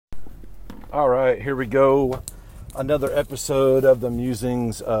All right, here we go. Another episode of the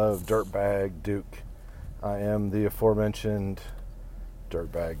musings of Dirtbag Duke. I am the aforementioned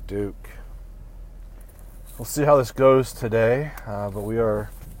Dirtbag Duke. We'll see how this goes today, but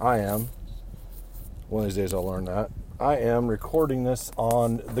I am, one of these days I'll learn that. I am recording this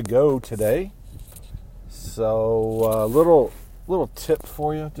on the go today. So, little tip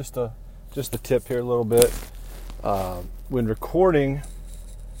for you, just a tip here a little bit.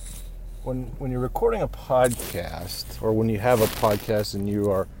 When you're recording a podcast, or when you have a podcast and you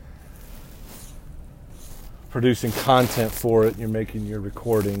are producing content for it, you're making your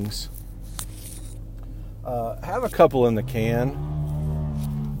recordings, have a couple in the can.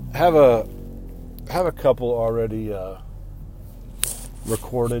 Have a couple already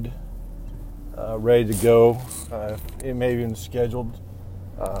recorded, ready to go. It may be even scheduled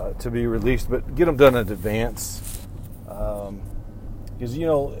to be released, but get them done in advance. Because,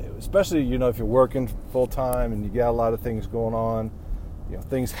 especially, if you're working full time and you got a lot of things going on,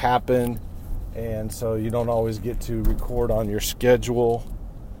 things happen. And so you don't always get to record on your schedule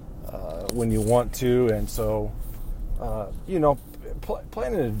when you want to. And so,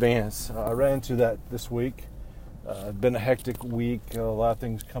 plan in advance. I ran into that this week. It's been a hectic week, a lot of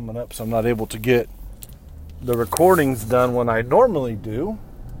things coming up, so I'm not able to get the recordings done when I normally do.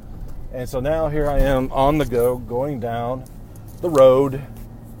 And so now here I am on the go, going down the road,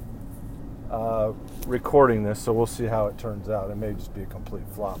 recording this. So we'll see how it turns out. It may just be a complete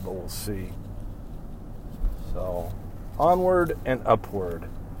flop, but we'll see. So onward and upward.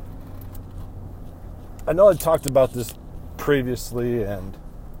 I know I talked about this previously, and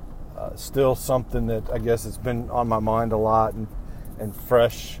still something that I guess it's been on my mind a lot and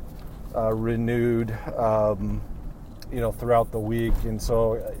fresh, renewed, throughout the week. And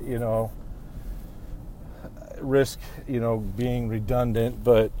so, risk, being redundant,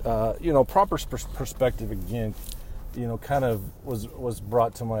 but, proper perspective again, kind of was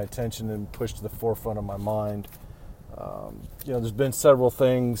brought to my attention and pushed to the forefront of my mind. There's been several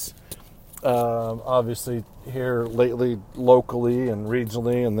things, obviously here lately, locally and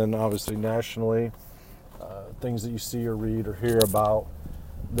regionally, and then obviously nationally, things that you see or read or hear about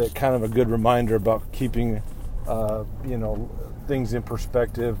that kind of a good reminder about keeping, things in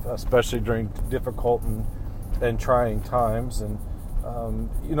perspective, especially during difficult and trying times, and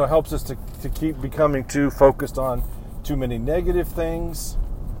helps us to keep becoming too focused on too many negative things,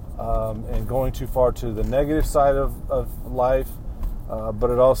 and going too far to the negative side of life,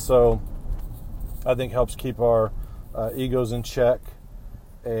 but it also, I think, helps keep our egos in check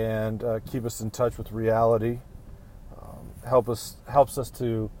and keep us in touch with reality. Helps us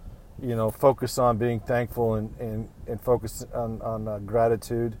to focus on being thankful and focus on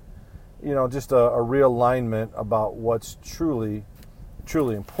gratitude. Just a realignment about what's truly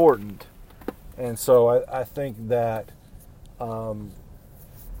important. And so I think that,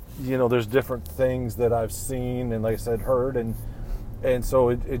 there's different things that I've seen and, like I said, heard. And so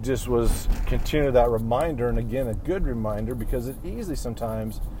it just was continue that reminder. And again, a good reminder, because it's easy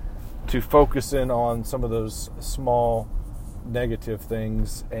sometimes to focus in on some of those small negative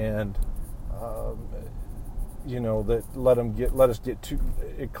things and, that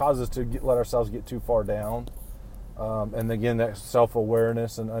it causes us to let ourselves get too far down. And again, that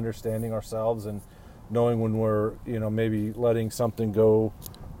self-awareness and understanding ourselves and knowing when we're, maybe letting something go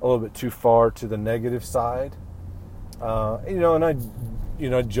a little bit too far to the negative side. And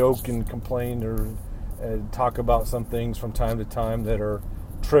I joke and complain or talk about some things from time to time that are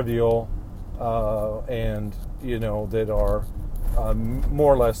trivial, and, that are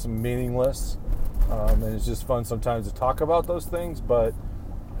more or less meaningless. And it's just fun sometimes to talk about those things, but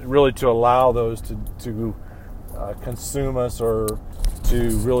really to allow those to consume us or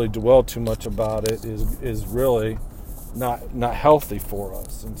to really dwell too much about it is really not healthy for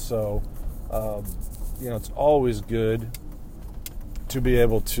us. And so, it's always good to be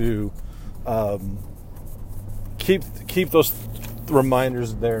able to keep those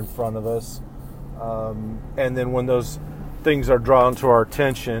reminders there in front of us. And then when those things are drawn to our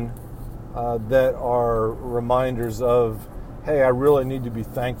attention, that are reminders of, hey, I really need to be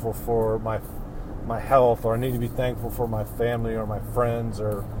thankful for my health, or I need to be thankful for my family or my friends,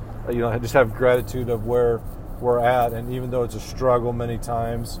 or I just have gratitude of where we're at. And even though it's a struggle many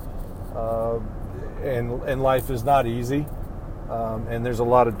times, and life is not easy, and there's a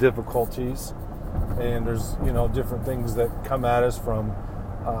lot of difficulties, and there's different things that come at us from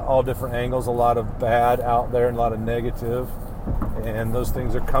all different angles, a lot of bad out there and a lot of negative, and those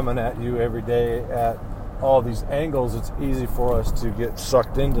things are coming at you every day at all these angles. It's easy for us to get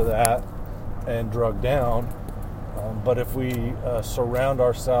sucked into that and drugged down. But if we surround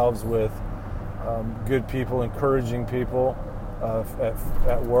ourselves with good people, encouraging people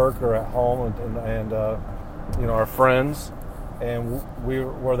at work or at home, and our friends. And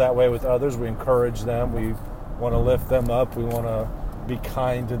we're that way with others. We encourage them. We want to lift them up. We want to be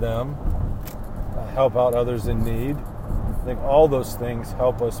kind to them, help out others in need. I think all those things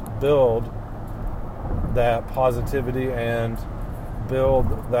help us build that positivity and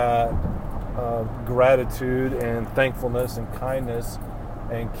build that gratitude and thankfulness and kindness,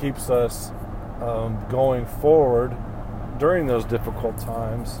 and keeps us going forward during those difficult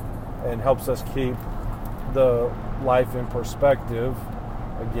times, and helps us keep the life in perspective,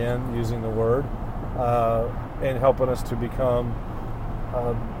 again using the word, and helping us to become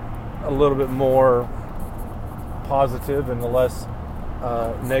a little bit more positive and less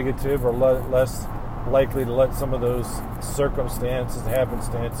negative, or less likely to let some of those circumstances,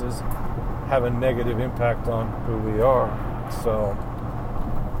 happenstances, have a negative impact on who we are. So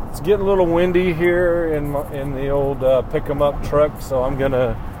it's getting a little windy here in the old pick 'em up truck, so I'm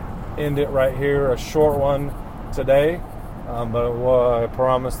gonna end it right here, a short one today, but I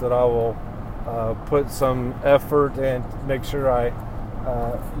promise that I will put some effort and make sure I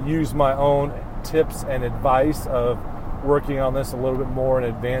use my own tips and advice of working on this a little bit more in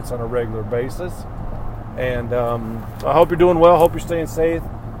advance on a regular basis. And I hope you're doing well. Hope you're staying safe,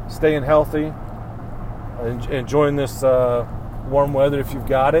 staying healthy, enjoying this warm weather if you've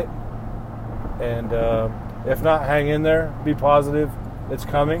got it. And if not, hang in there. Be positive. It's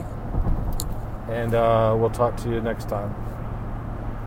coming. And we'll talk to you next time.